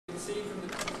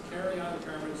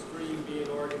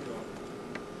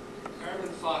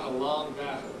chairman fought a long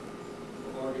battle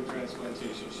for organ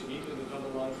transplantation. She needed a double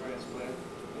lung transplant,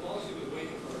 and while she was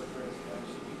waiting for her transplant,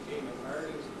 she became an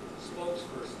ardent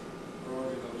spokesperson for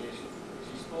organ donation.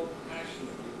 She spoke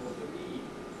passionately about the need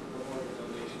for organ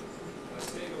donation. And I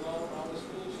say to all the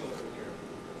school children here,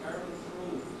 Carmen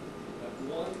proved that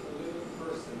one living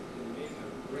person can make a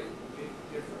great big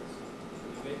difference when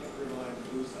you make up your mind to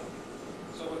do something.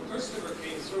 So when Kristopher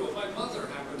came through, my mother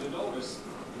happened to notice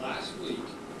last week,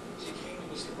 she came to me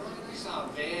and said, Brian, I saw a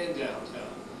van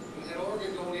downtown. It had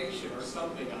organ donation or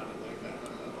something on it like that.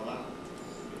 I thought, wow.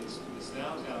 It's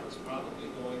downtown. It's probably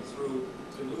going through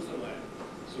to Newfoundland.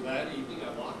 So that evening,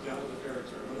 I walked down to the ferry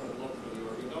terminal and looked for the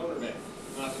organ donor van,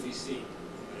 not to be seen.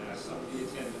 I asked some of the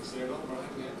attendants there, no, Brian,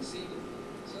 we haven't seen it.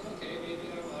 I said, okay,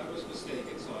 maybe I was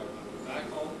mistaken. So I went back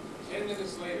home. 10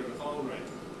 minutes later, the phone rang.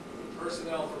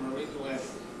 Personnel from Marine Land.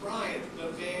 Brian, the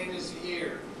van is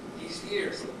here. He's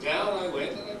here. So down I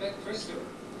went and I met Kristopher.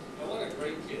 And what a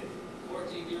great kid.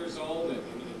 14 years old and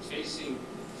facing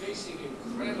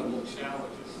incredible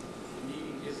challenges in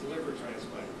needing his liver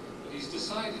transplant. But he's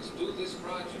decided to do this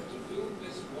project, to do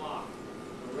this walk,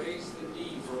 to raise the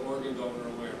need for organ donor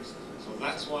awareness. So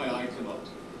that's why I come out.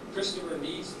 Kristopher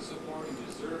needs the support. He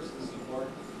deserves the support.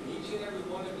 And each and every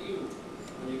one of you,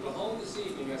 when you go home this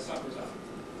evening at supper time,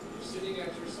 sitting at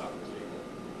your supper table,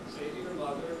 say to your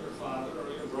mother or your father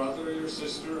or your brother or your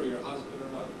sister or your husband or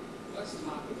mother, let's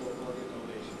talk about organ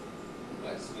donation.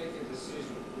 Let's make a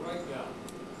decision right now.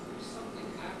 If something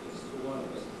happens to one of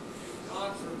us,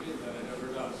 God forbid that it ever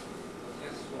does, but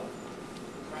guess what?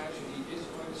 Tragedy is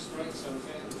going to strike some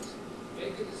families.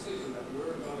 Make a decision that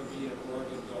we're going to be an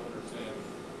organ donor family,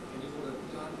 and you would have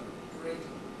done a great,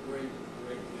 great,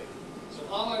 great thing. So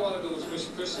all I want to do is wish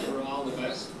Kristopher all the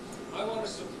best. I want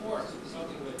to support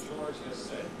something that George has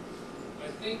said. I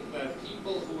think that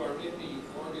people who are in the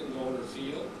organ donor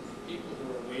field, people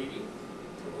who are waiting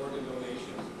for organ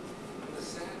donation, and the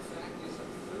sad fact is a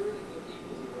third of the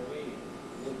people who are waiting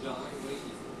will die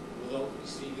waiting without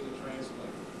receiving a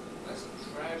transplant. That's a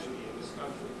tragedy in this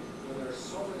country when there are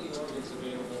so many organs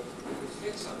available that could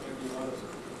fix up every one of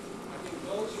them. I think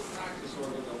those who practice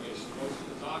organ donation, those are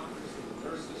the doctors and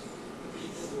the nurses, the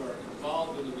people who are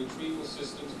involved in the retrieval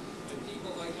systems, and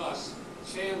people like us,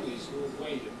 families who have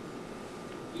waited.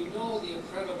 We know the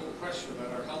incredible pressure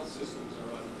that our health systems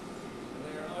are under. And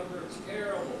they are under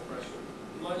terrible pressure,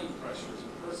 money pressures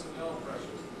and personnel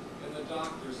pressures, and the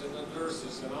doctors and the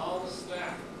nurses and all the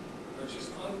staff are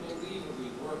just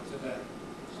unbelievably worked to death.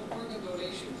 So organ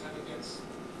donation kind of gets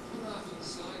put off to the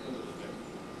side a little bit.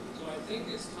 So I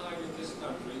think it's time in this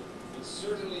country, it's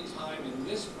certainly time in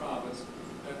this province,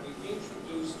 that we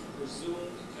introduce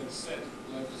presumed consent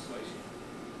legislation.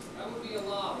 That would be a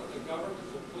law that the government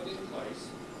would put in place,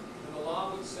 and the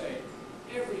law would say,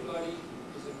 everybody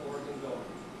is an organ donor,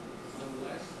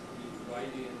 unless you write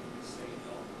in and say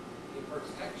no. It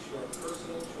protects your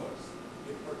personal choice.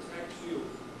 It protects you.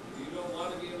 If you don't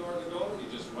want to be an organ donor, you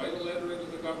just write a letter into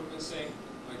the government saying,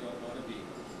 I don't want to be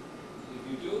one. If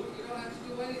you do, you don't have to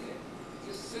do anything.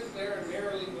 Just sit there and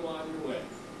merrily go on your way.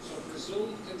 So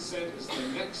presumed consent is the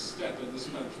next step in this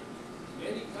country.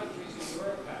 Many countries in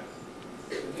Europe have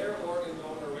it, and their organ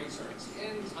donor rates are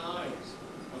 10 times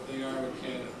what they are in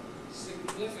Canada.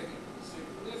 Significantly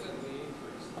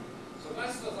increased. So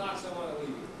that's the thoughts I want to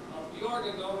leave you. The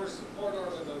organ donors, support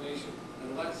organ donation,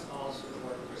 and let's all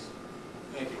support Kristopher.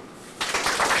 Thank you.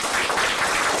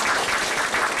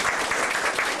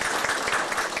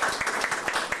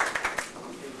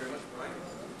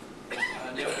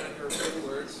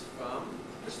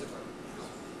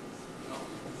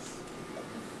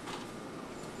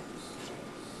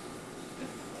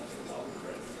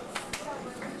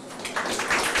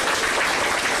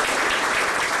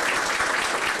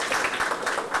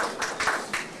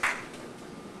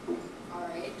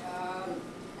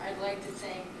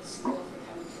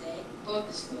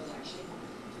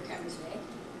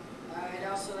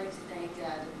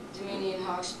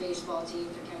 Baseball team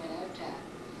for coming out.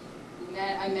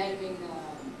 I met him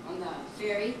on the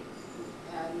ferry,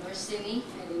 North Sydney,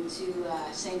 heading to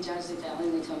St. John's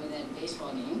Newfoundland, and they told me they had a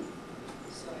baseball game.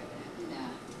 So I went and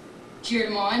cheered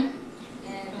him on,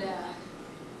 and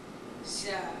it's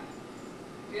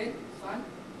good, fun.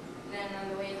 And then on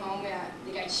the way home,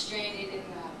 they got stranded in,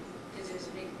 because there was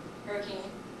a big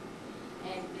hurricane,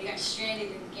 and they got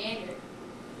stranded in Gander,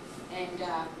 and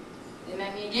they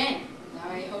met me again.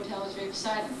 My hotel was right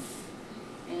beside them,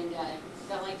 and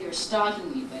felt like they were stalking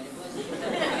me, but it wasn't.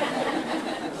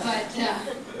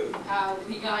 But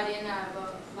we got in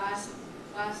about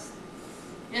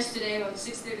yesterday about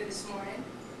 6:30 this morning,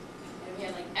 and we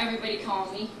had like everybody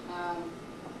call me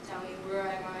tell me where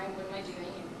am I, what am I doing,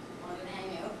 and wanted to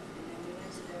hang out. And then we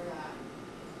went to their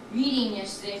meeting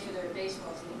yesterday for their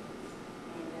baseball team,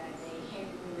 and they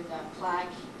handed me with a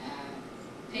plaque,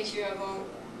 picture of them,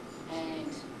 and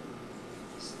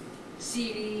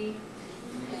CD,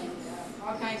 and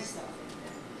all kinds of stuff.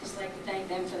 And, just like to thank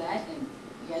them for that, and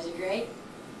you guys are great.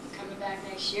 I'm coming back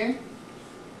next year.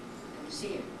 Come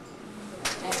see you.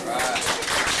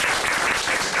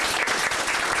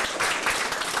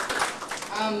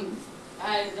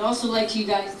 I'd also like you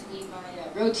guys to meet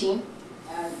my road team.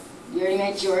 You already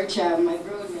met George, my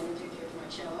road manager, George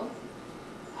Marcello.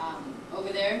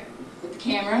 Over there with the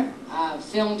camera,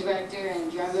 film director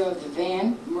and driver of the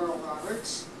van, Merle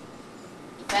Roberts.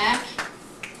 At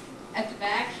the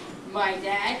back, my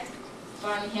dad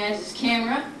finally has his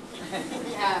camera.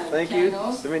 Thank you,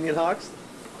 Dominion Hawks.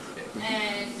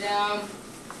 And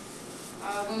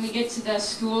when we get to the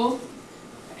school,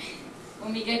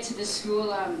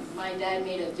 my dad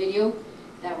made a video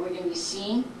that we're going to be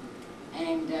seeing,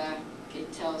 and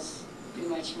it tells pretty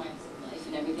much my life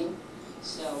and everything.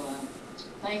 So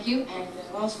thank you, and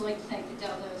I'd also like to thank the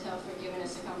Delta Hotel for giving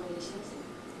us accommodations.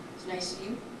 It's nice of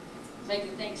you. I'd like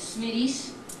to thank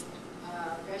Smitty's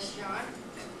restaurant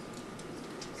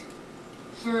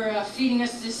for feeding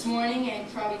us this morning and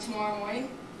probably tomorrow morning.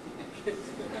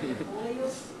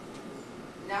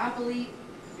 Napoli.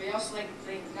 We also like to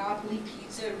thank Napoli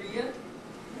Pizzeria.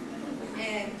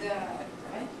 And,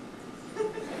 what?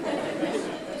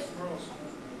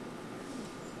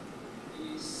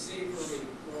 The Savory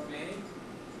Gourmet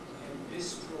and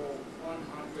Bistro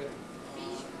 100.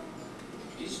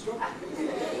 Bistro?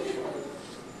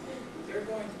 They're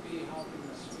going to be helping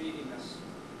us, feeding us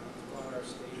throughout our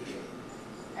stay here.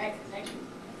 All right, thank you.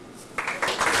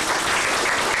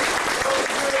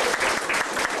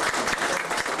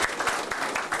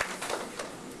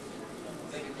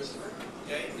 Thank you, Kristopher.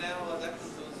 Okay, now that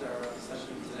concludes our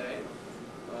session today.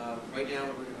 Right now,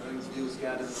 what we're going to do is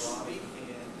gather in the lobby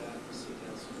and proceed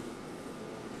downstairs.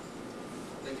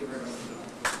 Thank you very much.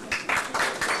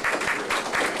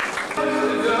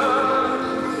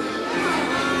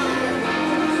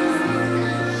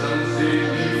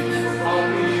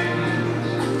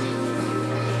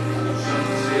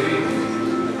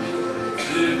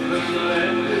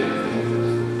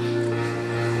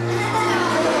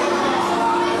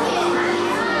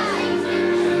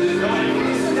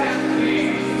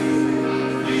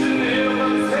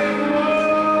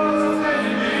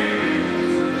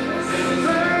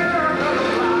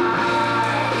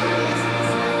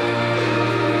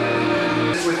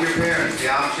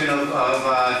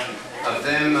 Of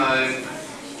them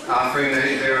offering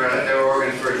their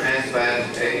organs for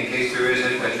transplant in case there is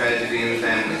a tragedy in the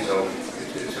family. So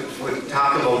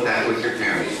talk about that with your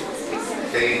parents.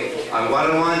 Okay. What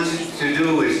I want to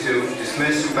do is to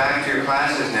dismiss you back to your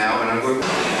classes now, and I'm going.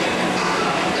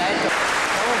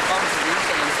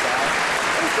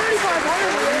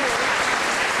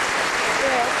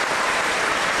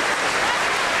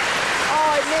 Oh,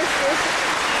 I missed it.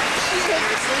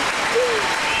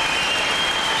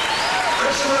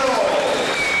 Kristopher Knowles.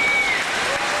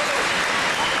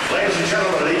 Ladies and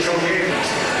gentlemen, each occasion.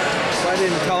 Why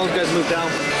didn't Collins guys move down?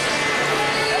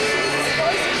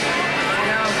 I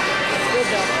know. It's good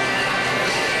though.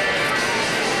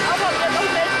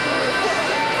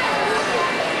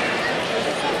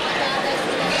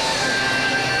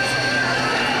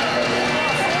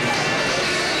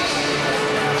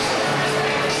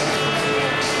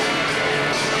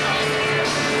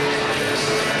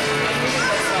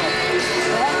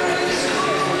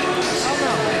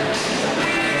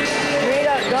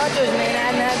 Dodgers, man, I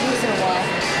haven't had these in a while.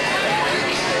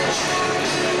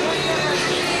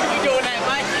 You doing that,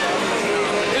 mate?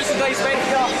 This is nice, ready to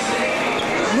go.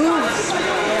 Move.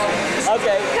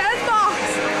 Okay. Castbox.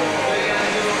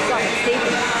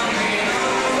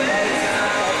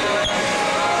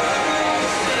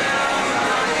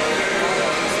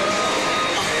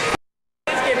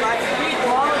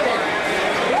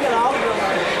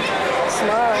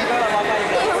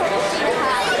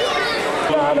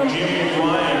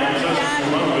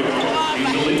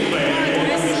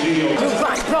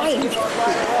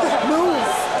 Move.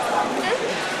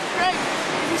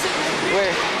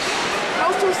 Where?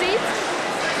 Those 2 seats?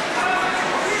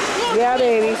 Yeah,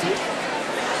 baby.